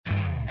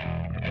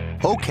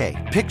Okay,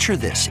 picture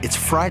this. It's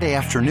Friday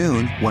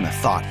afternoon when a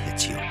thought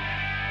hits you.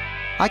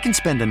 I can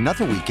spend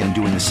another weekend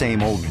doing the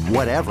same old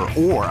whatever,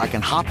 or I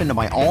can hop into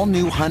my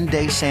all-new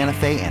Hyundai Santa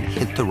Fe and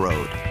hit the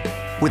road.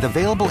 With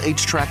available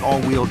H-Track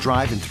all-wheel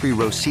drive and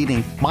 3-row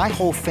seating, my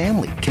whole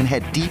family can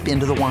head deep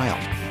into the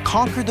wild.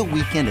 Conquer the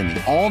weekend in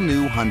the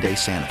all-new Hyundai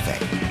Santa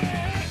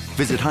Fe.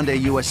 Visit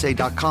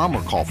HyundaiUSA.com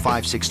or call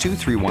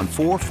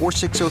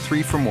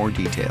 562-314-4603 for more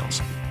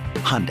details.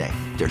 Hyundai,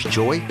 there's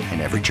joy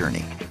in every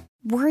journey.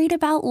 Worried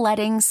about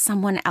letting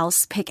someone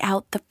else pick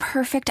out the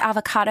perfect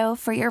avocado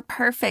for your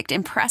perfect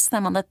impress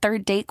them on the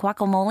third date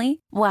guacamole?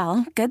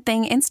 Well, good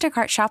thing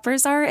Instacart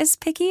shoppers are as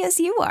picky as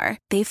you are.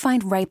 They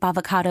find ripe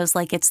avocados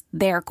like it's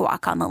their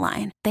guac on the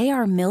line. They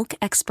are milk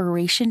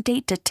expiration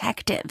date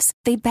detectives.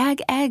 They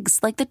bag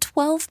eggs like the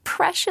 12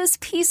 precious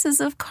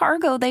pieces of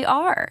cargo they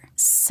are.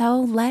 So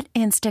let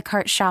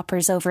Instacart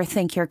shoppers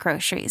overthink your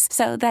groceries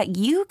so that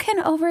you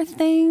can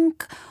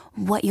overthink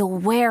what you'll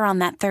wear on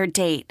that third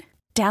date.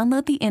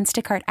 Download the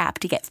Instacart app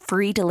to get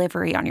free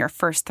delivery on your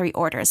first 3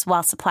 orders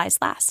while supplies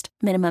last.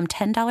 Minimum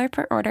 $10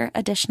 per order.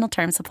 Additional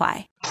terms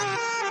apply.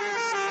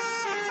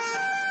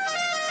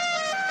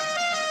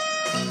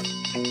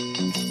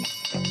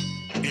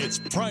 It's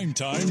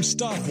primetime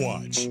Stock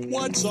Watch.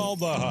 What's all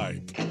the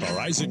hype? Are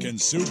Isaac and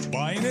Soup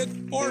buying it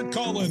or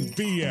calling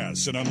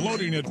BS and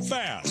unloading it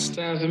fast?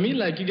 Sounds to me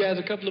like you guys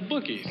are a couple of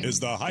bookies. Is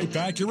the hype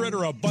accurate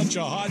or a bunch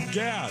of hot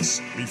gas?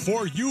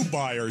 Before you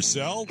buy or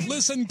sell,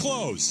 listen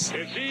close.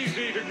 It's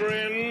easy to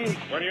grin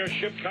when your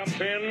ship comes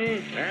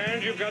in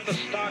and you've got the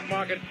stock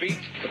market beat.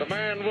 But the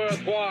man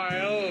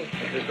worthwhile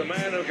is the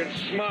man who can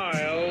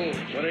smile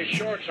when his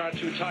shorts are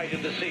too tight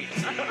in the seat.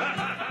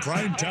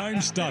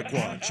 Primetime Stock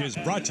Watch is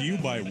brought to you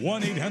by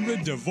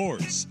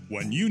 1-800-DIVORCE.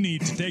 When you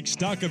need to take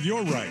stock of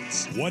your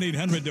rights,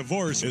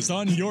 1-800-DIVORCE is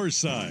on your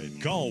side.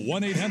 Call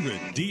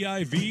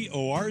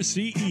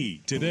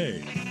 1-800-DIVORCE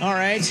today. All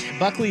right,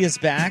 Buckley is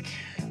back.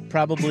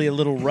 Probably a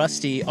little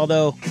rusty,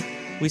 although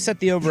we set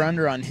the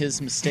over-under on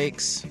his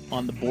mistakes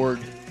on the board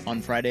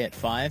on Friday at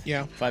 5.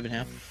 Yeah.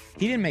 5.5.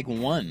 He didn't make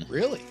one.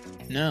 Really?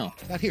 No.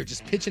 Out here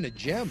just pitching a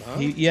gem, huh?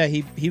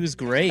 He was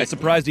great. I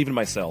surprised even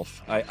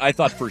myself. I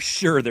thought for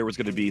sure there was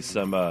going to be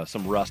some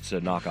rust to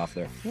knock off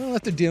there. Well,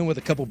 after dealing with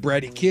a couple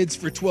bratty kids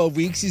for 12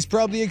 weeks, he's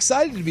probably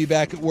excited to be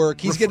back at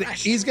work. He's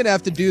gonna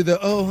have to do the,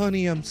 oh,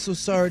 honey, I'm so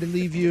sorry to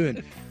leave you,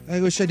 and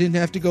I wish I didn't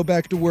have to go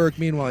back to work.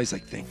 Meanwhile, he's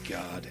like, thank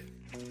God.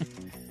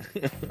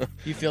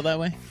 You feel that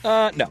way?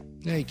 No.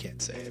 No, you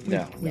can't say it.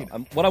 No.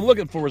 What I'm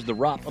looking for is the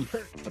ROP. I'm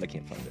hurt, but I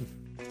can't find it.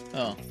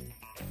 Oh.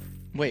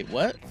 Wait,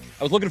 what?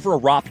 I was looking for a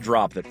ROP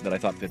drop that I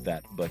thought fit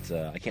that, but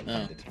I can't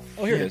find it.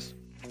 Oh, here it is.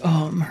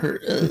 Oh, I'm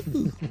hurt.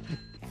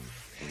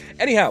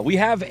 Anyhow, we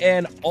have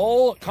an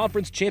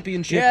all-conference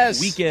championship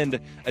weekend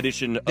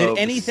edition of... Did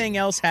anything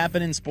else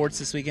happen in sports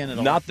this weekend at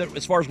all? Not that,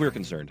 as far as we're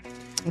concerned.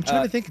 I'm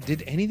trying to think,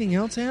 did anything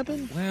else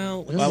happen?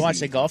 Well, I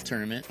watched a golf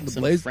tournament.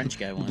 Some French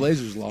guy won. The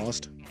Blazers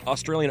lost.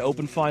 Australian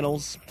Open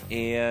Finals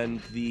and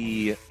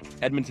the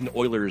Edmonton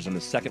Oilers in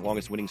the second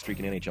longest winning streak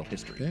in NHL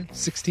history. Okay.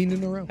 16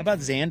 in a row. How about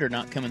Xander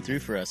not coming through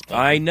for us?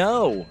 I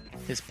know.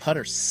 His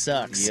putter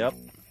sucks. Yep.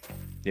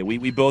 Yeah,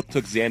 we both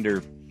took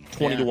Xander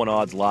 20-1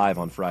 odds live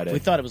on Friday. We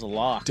thought it was a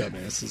lock.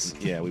 Dumbasses.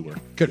 Yeah, we were.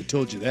 Could have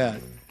told you that.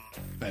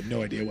 I have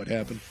no idea what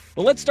happened.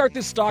 Well, let's start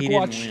this stock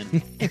watch.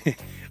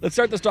 Let's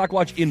start the stock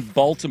watch in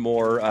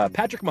Baltimore.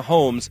 Patrick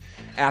Mahomes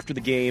after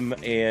the game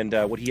and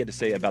what he had to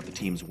say about the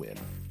team's win.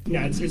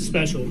 Yeah, it's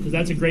special because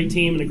that's a great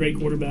team and a great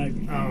quarterback.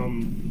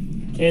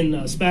 And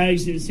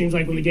Spags, it seems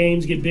like when the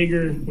games get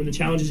bigger, when the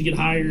challenges get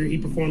higher, he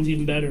performs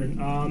even better.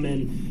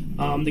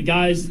 The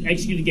guys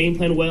execute the game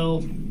plan well.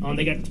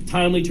 They got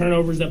timely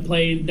turnovers that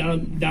played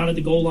down at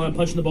the goal line,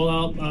 punching the ball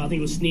out. I think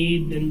it was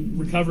Snead and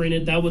recovering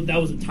it. That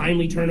was a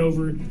timely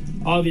turnover,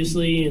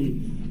 obviously.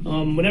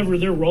 And whenever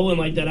they're rolling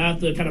like that, I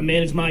have to kind of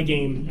manage my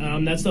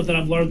game. That's stuff that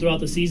I've learned throughout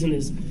the season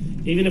is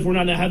even if we're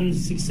not having the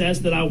success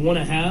that I want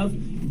to have,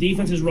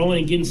 defense is rolling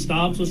and getting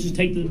stops. Let's just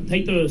take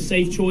the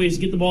safe choice,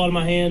 get the ball out of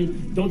my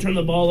hand, don't turn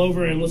the ball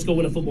over, and let's go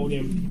win a football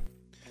game.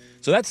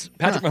 So that's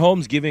Patrick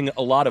Mahomes giving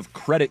a lot of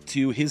credit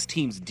to his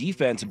team's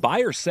defense. Buy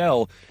or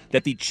sell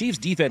that the Chiefs'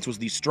 defense was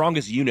the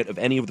strongest unit of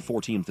any of the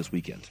 4 teams this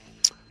weekend.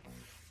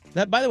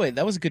 That, by the way,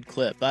 that was a good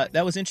clip.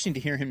 That was interesting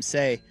to hear him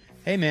say,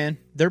 hey, man,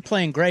 they're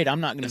playing great.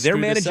 I'm not going to screw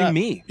this up. They're managing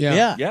me.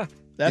 Yeah.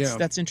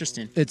 That's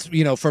interesting. It's,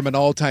 from an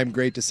all-time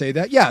great to say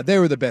that. Yeah, they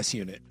were the best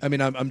unit. I mean,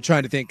 I'm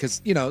trying to think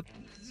because,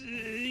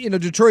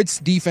 Detroit's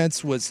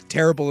defense was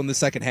terrible in the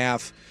second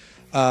half.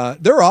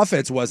 Their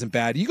offense wasn't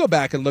bad. You go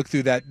back and look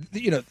through that,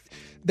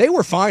 they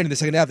were fine in the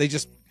second half. They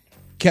just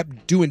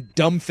kept doing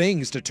dumb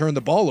things to turn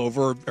the ball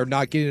over or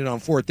not getting it on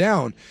fourth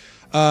down.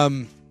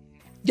 The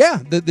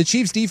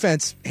Chiefs'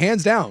 defense,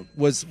 hands down,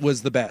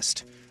 was the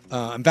best.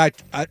 In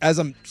fact, as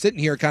I'm sitting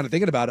here kind of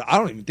thinking about it, I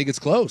don't even think it's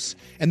close.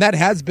 And that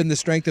has been the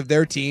strength of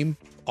their team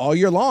all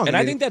year long. And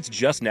I think that's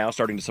just now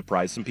starting to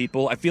surprise some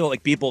people. I feel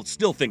like people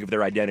still think of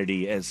their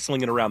identity as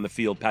slinging around the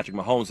field Patrick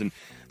Mahomes, and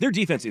their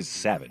defense is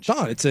savage.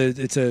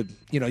 It's a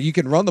you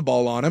can run the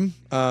ball on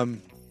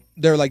him.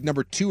 They're like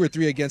number 2 or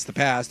 3 against the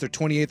pass. They're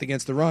 28th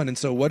against the run. And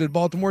so what did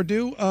Baltimore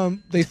do?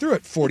 They threw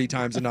it 40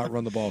 times and not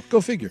run the ball. Go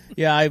figure.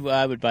 Yeah,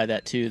 I would buy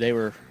that too.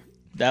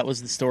 That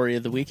was the story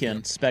of the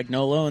weekend.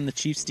 Spagnuolo and the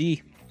Chiefs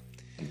D.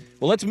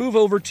 Well, let's move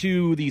over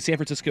to the San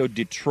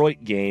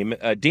Francisco-Detroit game.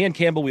 Dan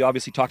Campbell, we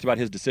obviously talked about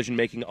his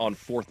decision-making on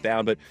fourth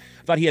down, but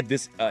I thought he had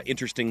this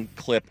interesting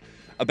clip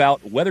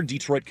about whether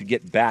Detroit could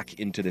get back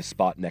into this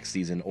spot next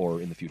season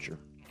or in the future.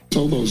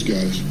 Tell those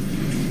guys,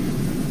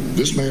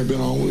 this may have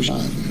been always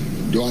shot.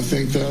 Do I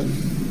think that?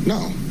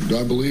 No. Do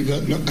I believe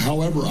that? No.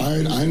 However,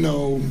 I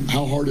know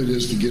how hard it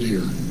is to get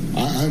here.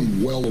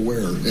 I'm well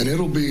aware, and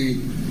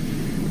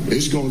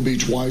it's going to be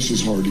twice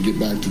as hard to get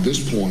back to this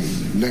point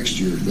next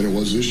year than it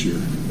was this year.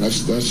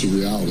 That's the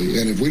reality.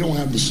 And if we don't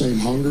have the same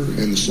hunger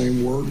and the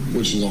same work,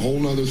 which is a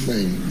whole other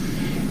thing,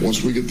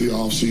 once we get the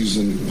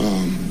offseason,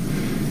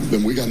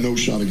 then we got no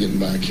shot of getting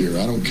back here.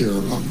 I don't care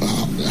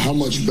how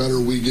much better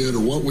we get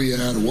or what we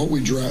add or what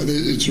we drive.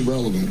 It's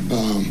irrelevant.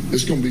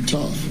 It's going to be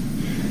tough.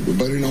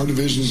 Everybody in our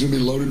division is going to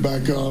be loaded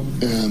back up,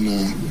 and,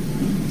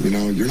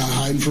 you're not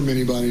hiding from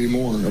anybody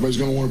anymore. Everybody's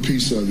going to want a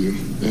piece of you,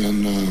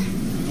 and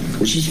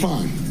which is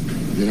fine,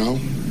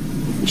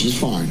 which is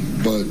fine.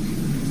 But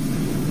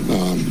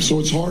so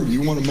it's hard.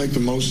 You want to make the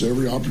most of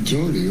every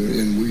opportunity,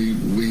 and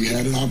we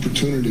had an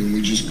opportunity, and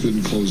we just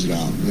couldn't close it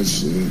out. It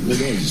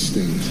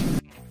stings.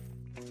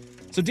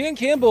 So Dan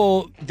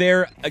Campbell,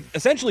 they're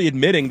essentially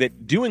admitting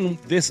that doing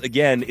this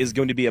again is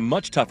going to be a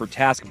much tougher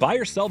task. Buy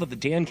or sell that the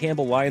Dan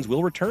Campbell Lions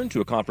will return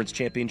to a conference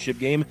championship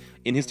game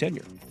in his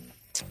tenure?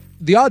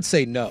 The odds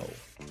say no.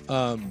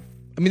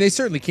 They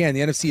certainly can.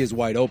 The NFC is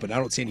wide open. I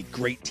don't see any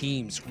great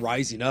teams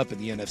rising up in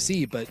the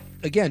NFC. But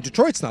again,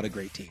 Detroit's not a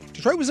great team.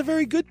 Detroit was a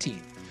very good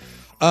team.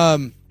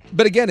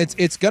 But again,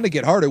 it's going to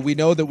get harder. We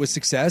know that with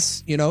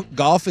success,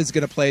 Goff is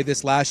going to play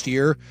this last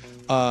year.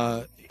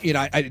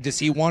 Does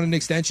he want an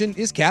extension?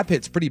 His cap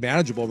hit's pretty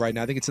manageable right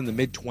now. I think it's in the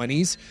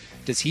mid-20s.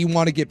 Does he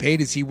want to get paid?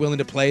 Is he willing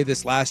to play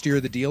this last year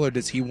of the deal, or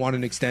does he want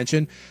an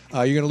extension?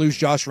 You're going to lose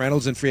Josh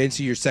Reynolds in free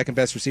agency, your second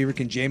best receiver.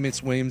 Can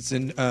Jameis Williams,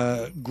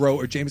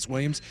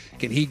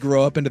 can he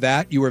grow up into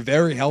that? You were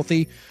very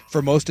healthy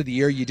for most of the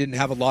year. You didn't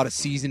have a lot of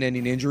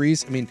season-ending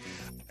injuries.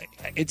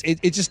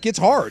 It just gets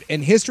hard.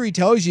 And history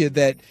tells you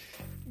that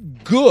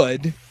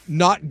good,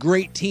 not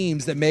great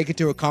teams that make it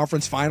to a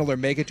conference final or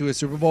make it to a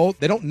Super Bowl,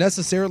 they don't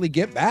necessarily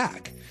get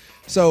back.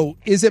 So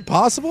is it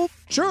possible?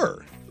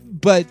 Sure.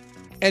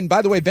 And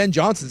by the way, Ben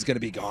Johnson's going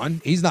to be gone.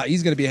 He's going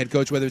to be a head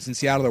coach, whether it's in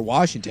Seattle or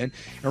Washington.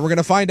 And we're going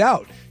to find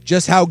out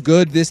just how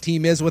good this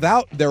team is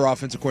without their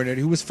offensive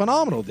coordinator, who was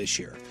phenomenal this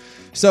year.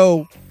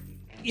 So,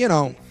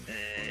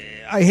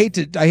 I hate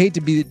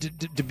to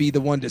be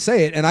the one to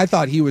say it. And I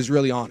thought he was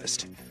really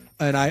honest.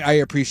 And I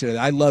appreciate it.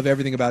 I love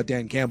everything about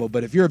Dan Campbell.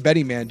 But if you're a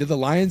betting man, do the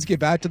Lions get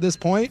back to this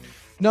point?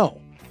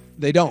 No,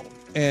 they don't.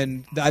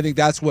 And I think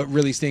that's what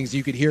really stings.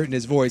 You could hear it in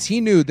his voice.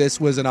 He knew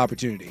this was an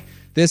opportunity.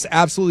 This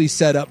absolutely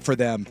set up for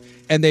them.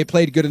 And they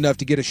played good enough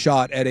to get a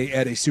shot at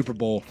a Super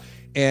Bowl.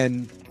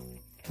 And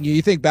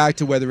you think back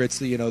to whether it's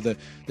the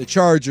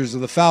Chargers or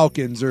the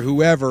Falcons or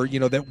whoever,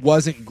 that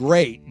wasn't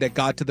great, that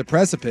got to the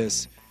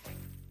precipice.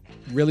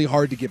 Really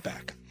hard to get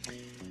back.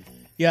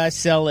 Yeah, I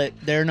sell it.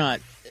 They're not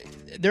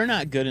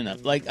good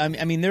enough.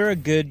 They're a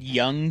good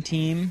young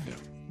team,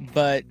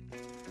 but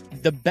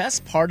the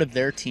best part of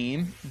their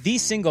team, the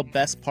single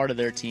best part of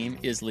their team,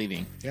 is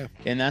leaving. Yeah,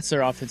 and that's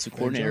their offensive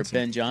coordinator,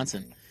 Ben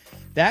Johnson.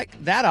 That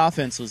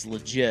offense was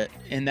legit,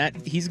 and that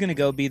he's going to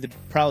go be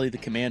probably the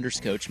Commanders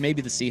coach,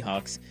 maybe the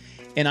Seahawks,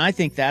 and I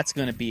think that's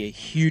going to be a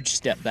huge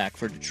step back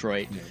for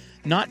Detroit. Yeah.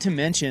 Not to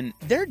mention,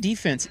 their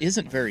defense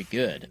isn't very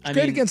good. It's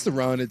great against the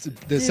run.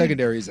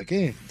 Secondary is like,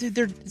 eh. Dude,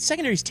 their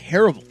secondary is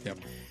terrible. Yep.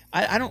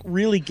 I don't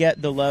really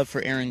get the love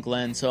for Aaron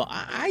Glenn, so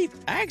I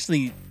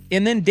actually,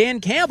 and then Dan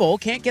Campbell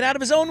can't get out of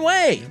his own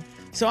way.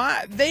 So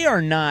they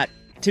are not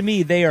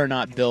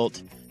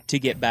built to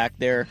get back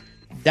there.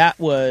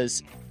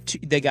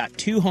 They got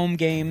 2 home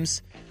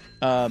games.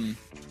 The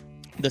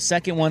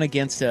second one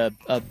against a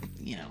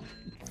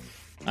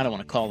I don't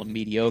want to call them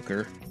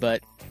mediocre,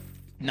 but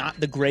not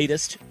the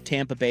greatest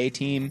Tampa Bay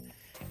team.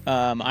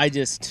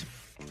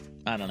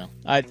 I don't know.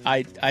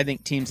 I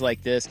think teams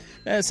like this,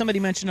 somebody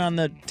mentioned on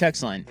the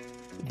text line,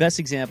 best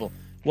example,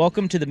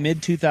 welcome to the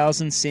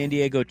mid-2000s San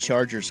Diego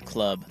Chargers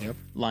club, yep.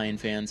 Lion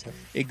fans. Yep.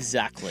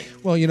 Exactly.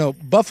 Well,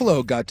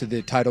 Buffalo got to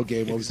the title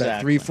game, what was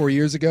that, 3-4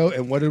 years ago,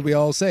 and what did we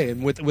all say?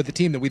 And with a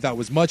team that we thought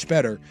was much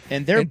better.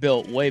 And they're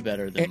built way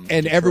better than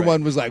And Detroit.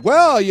 Everyone was like,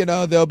 well,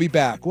 they'll be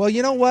back. Well,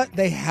 you know what?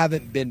 They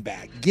haven't been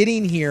back.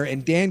 Getting here,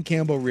 and Dan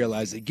Campbell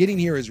realized that getting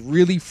here is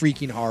really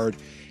freaking hard,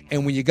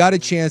 and when you got a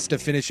chance to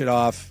finish it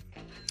off,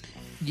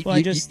 you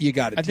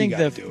got it. I think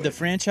the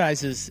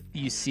franchises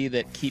you see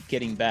that keep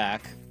getting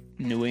back,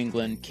 New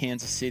England,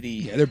 Kansas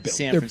City,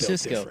 San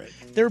Francisco,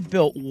 they're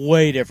built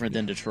way different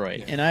than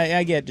Detroit. Yeah. And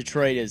I get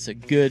Detroit is a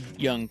good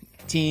young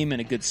team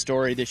and a good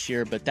story this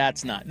year, but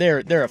that's not.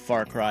 They're a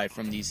far cry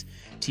from these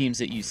teams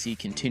that you see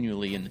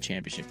continually in the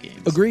championship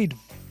games. Agreed.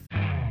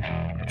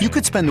 You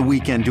could spend the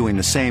weekend doing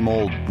the same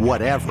old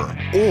whatever,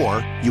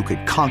 or you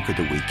could conquer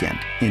the weekend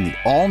in the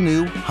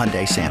all-new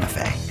Hyundai Santa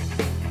Fe.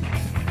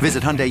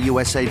 Visit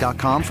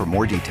HyundaiUSA.com for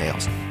more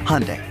details.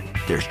 Hyundai,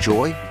 there's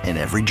joy in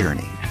every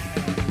journey.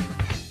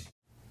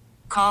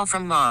 Call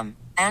from mom.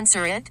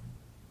 Answer it.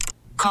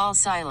 Call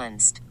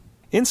silenced.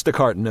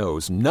 Instacart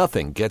knows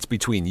nothing gets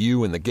between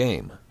you and the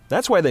game.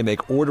 That's why they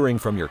make ordering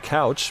from your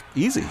couch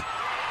easy.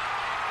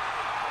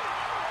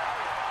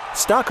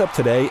 Stock up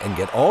today and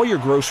get all your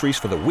groceries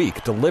for the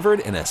week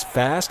delivered in as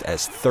fast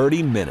as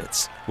 30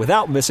 minutes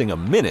without missing a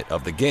minute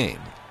of the game.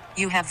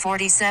 You have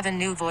 47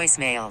 new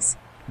voicemails.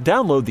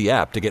 Download the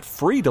app to get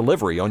free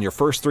delivery on your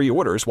first 3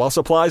 orders while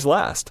supplies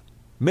last.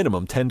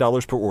 Minimum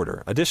 $10 per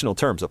order. Additional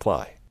terms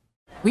apply.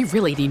 We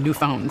really need new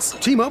phones.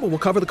 T-Mobile will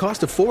cover the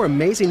cost of 4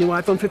 amazing new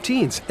iPhone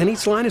 15s, and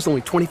each line is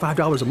only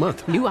 $25 a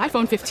month. New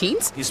iPhone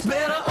 15s? It's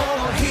better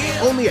over here.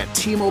 Only at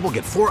T-Mobile,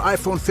 get 4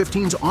 iPhone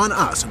 15s on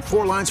us and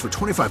 4 lines for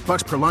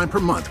 $25 per line per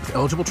month with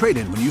eligible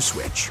trade-in when you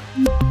switch.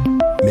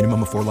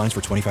 Minimum of 4 lines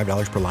for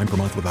 $25 per line per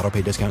month with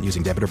autopay discount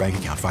using debit or bank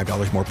account.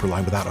 $5 more per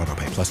line without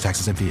autopay, plus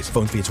taxes and fees.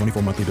 Phone fee at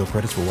 24 monthly bill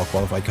credits for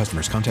well-qualified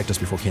customers. Contact us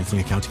before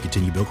canceling account to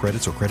continue bill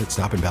credits or credit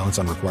stop and balance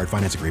on required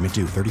finance agreement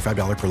due.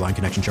 $35 per line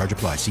connection charge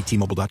applies. See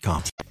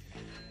T-Mobile.com.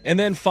 And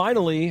then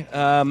finally,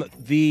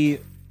 the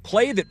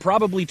play that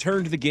probably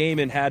turned the game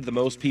and had the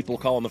most people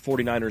calling the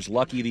 49ers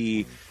lucky,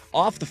 the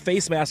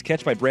off-the-face mask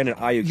catch by Brandon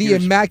Ayuk. The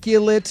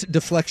immaculate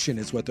deflection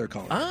is what they're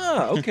calling it.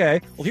 Ah, okay.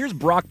 Well, here's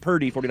Brock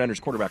Purdy,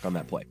 49ers quarterback, on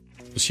that play.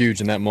 It was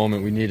huge in that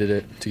moment. We needed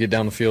it to get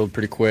down the field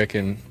pretty quick,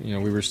 and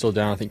we were still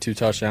down, I think, 2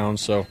 touchdowns.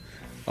 So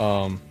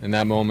in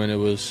that moment, it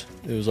was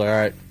like, all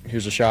right,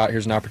 here's a shot,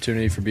 here's an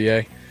opportunity for BA.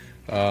 It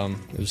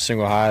was a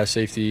single high,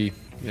 safety,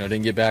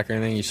 didn't get back or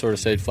anything. He sort of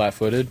stayed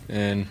flat-footed,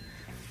 and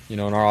in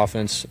our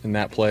offense, in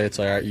that play, it's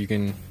like, all right, you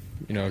can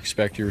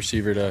expect your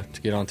receiver to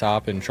get on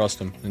top and trust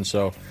him. And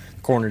so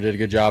the corner did a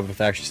good job with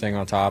actually staying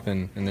on top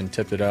and then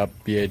tipped it up.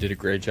 BA did a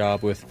great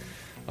job with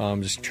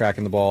just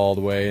tracking the ball all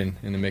the way and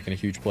then making a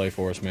huge play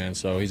for us, man.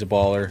 So he's a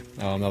baller.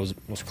 That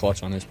was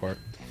clutch on his part.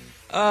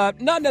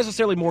 Not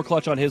necessarily more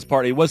clutch on his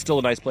part. It was still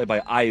a nice play by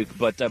Ayuk,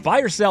 but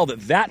buy or sell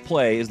that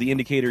play is the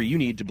indicator you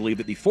need to believe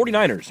that the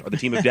 49ers are the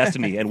team of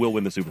destiny and will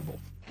win the Super Bowl.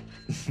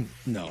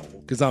 No,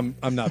 because I'm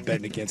not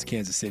betting against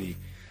Kansas City.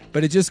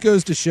 But it just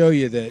goes to show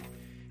you that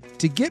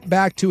to get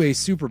back to a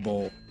Super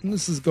Bowl,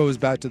 and goes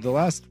back to the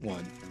last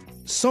one,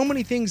 so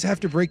many things have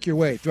to break your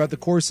way throughout the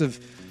course of,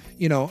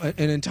 an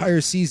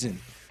entire season.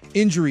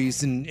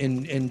 Injuries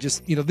and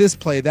just, this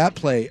play, that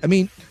play. I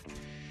mean,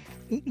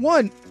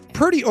 one,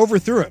 Purdy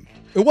overthrew him.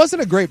 It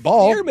wasn't a great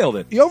ball. He airmailed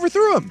it. He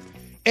overthrew him.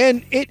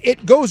 And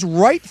it goes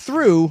right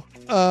through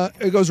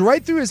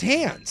his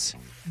hands.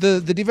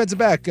 The defensive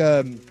back,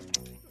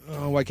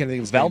 why can't I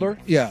think of his name? Valder?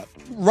 Yeah,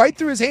 right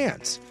through his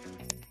hands.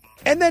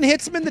 And then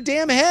hits him in the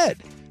damn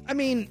head. I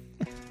mean,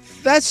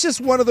 that's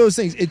just one of those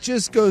things. It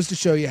just goes to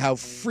show you how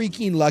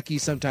freaking lucky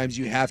sometimes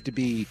you have to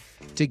be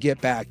to get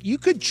back. You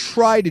could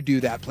try to do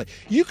that play.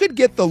 You could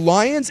get the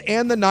Lions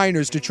and the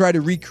Niners to try to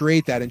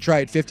recreate that and try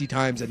it 50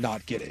 times and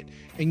not get it.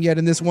 And yet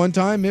in this one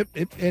time,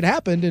 it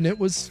happened, and it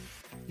was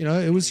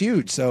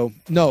huge. So,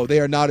 no, they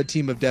are not a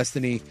team of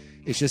destiny.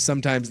 It's just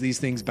sometimes these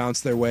things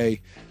bounce their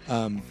way.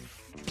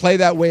 Play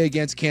that way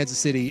against Kansas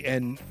City,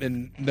 and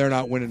they're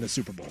not winning a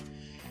Super Bowl.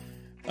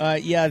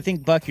 Yeah, I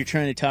think, Buck, you're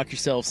trying to talk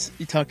yourself.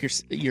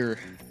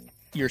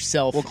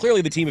 Well,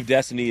 clearly the team of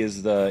destiny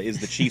is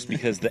the Chiefs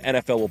because the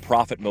NFL will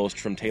profit most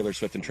from Taylor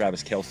Swift and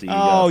Travis Kelce.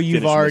 Oh,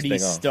 you've already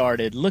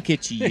started. Look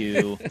at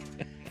you.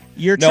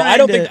 I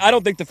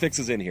don't think the fix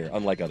is in here,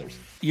 unlike others.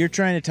 You're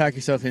trying to talk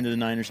yourself into the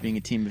Niners being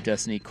a team of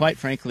destiny. Quite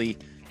frankly,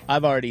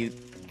 I've already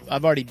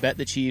bet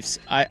the Chiefs.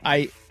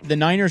 The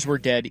Niners were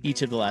dead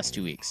each of the last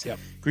 2 weeks. Yep.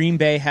 Green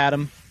Bay had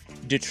them.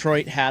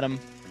 Detroit had them.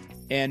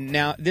 And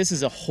now this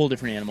is a whole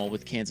different animal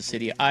with Kansas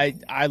City. I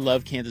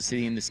love Kansas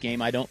City in this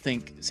game. I don't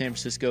think San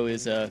Francisco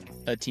is a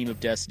team of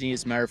destiny.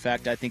 As a matter of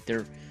fact, I think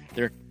they're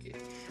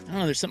I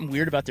don't know, there's something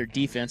weird about their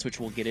defense, which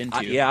we'll get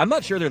into. I'm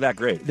not sure they're that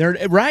great. They're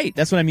right.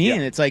 That's what I mean.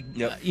 Yeah. It's like,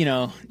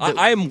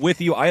 I am with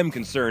you. I am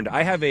concerned.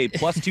 I have a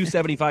plus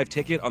 275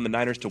 ticket on the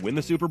Niners to win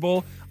the Super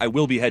Bowl. I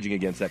will be hedging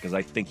against that because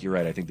I think you're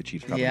right. I think the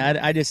Chiefs probably win.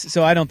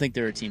 I don't think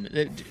they're a team.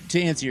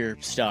 To answer your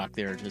stock,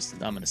 I'm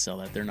going to sell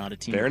that. They're not a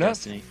team of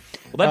destiny.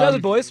 Well, that does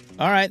it, boys.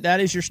 All right,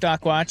 that is your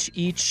stock watch.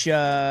 Each,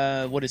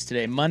 what is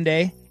today?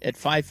 Monday at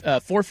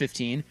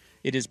 4:15.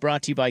 It is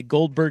brought to you by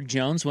Goldberg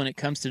Jones. When it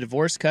comes to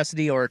divorce,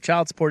 custody, or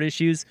child support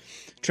issues,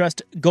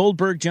 trust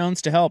Goldberg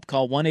Jones to help.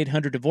 Call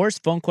 1-800-DIVORCE.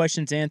 Phone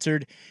questions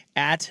answered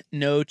at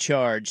no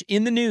charge.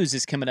 In the News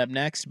is coming up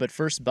next, but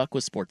first, Buck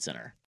with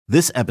SportsCenter.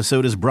 This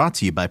episode is brought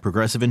to you by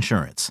Progressive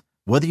Insurance.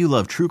 Whether you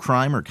love true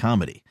crime or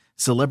comedy,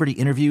 celebrity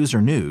interviews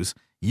or news,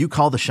 you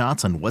call the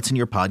shots on what's in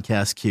your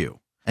podcast queue.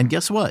 And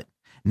guess what?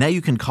 Now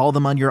you can call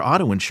them on your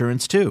auto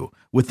insurance too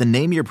with the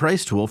Name Your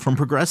Price tool from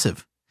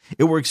Progressive.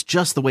 It works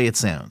just the way it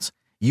sounds.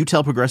 You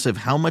tell Progressive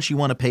how much you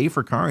want to pay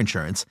for car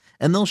insurance,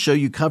 and they'll show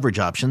you coverage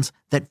options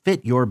that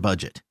fit your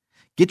budget.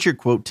 Get your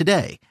quote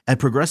today at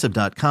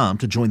Progressive.com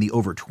to join the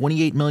over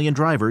 28 million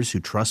drivers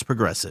who trust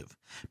Progressive.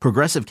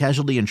 Progressive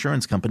Casualty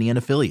Insurance Company and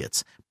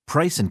Affiliates.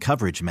 Price and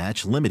coverage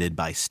match limited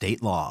by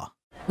state law.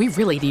 We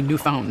really need new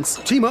phones.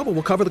 T-Mobile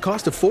will cover the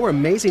cost of 4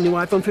 amazing new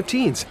iPhone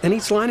 15s, and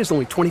each line is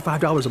only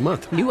 $25 a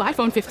month. New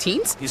iPhone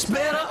 15s? It's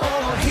better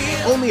over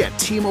here. Only at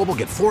T-Mobile,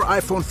 get 4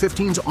 iPhone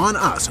 15s on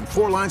us and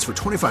 4 lines for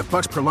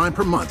 $25 per line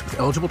per month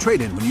with eligible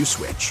trade-in when you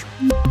switch.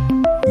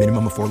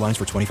 Minimum of 4 lines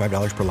for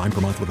 $25 per line per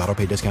month with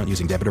autopay discount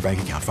using debit or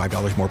bank account.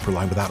 $5 more per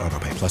line without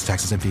autopay, plus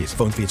taxes and fees.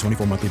 Phone fee at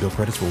 24 monthly bill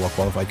credits for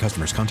well-qualified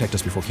customers. Contact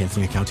us before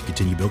canceling account to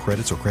continue bill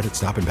credits or credit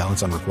stop and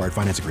balance on required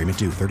finance agreement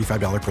due.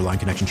 $35 per line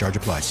connection charge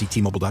applies. See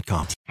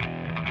T-Mobile.com.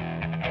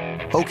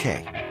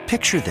 Okay,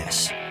 picture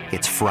this.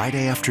 It's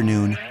Friday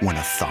afternoon when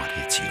a thought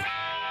hits you.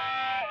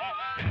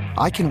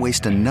 I can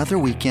waste another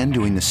weekend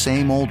doing the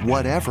same old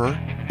whatever,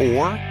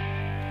 or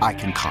I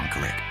can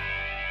conquer it.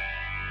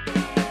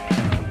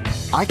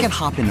 I can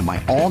hop into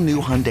my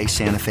all-new Hyundai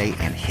Santa Fe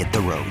and hit the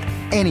road.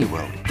 Any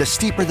road. The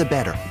steeper, the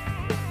better.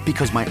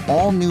 Because my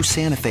all-new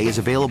Santa Fe is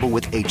available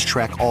with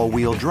H-Track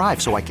all-wheel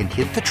drive, so I can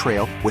hit the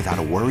trail without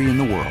a worry in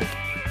the world.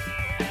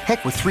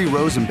 Heck, with 3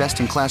 rows and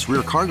best-in-class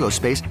rear cargo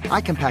space, I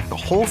can pack the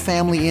whole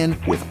family in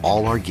with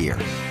all our gear.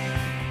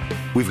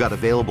 We've got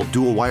available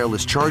dual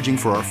wireless charging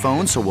for our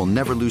phones, so we'll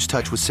never lose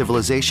touch with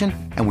civilization,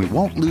 and we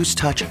won't lose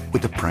touch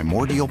with the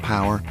primordial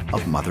power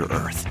of Mother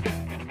Earth.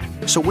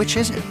 So which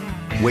is it?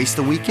 Waste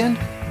the weekend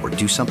or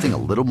do something a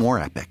little more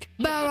epic?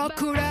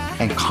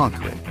 And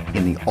conquer it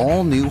in the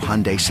all-new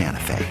Hyundai Santa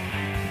Fe.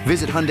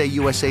 Visit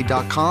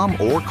HyundaiUSA.com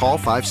or call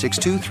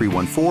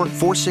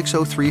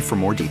 562-314-4603 for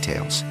more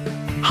details.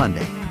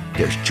 Hyundai,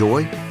 there's joy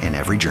in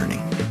every journey.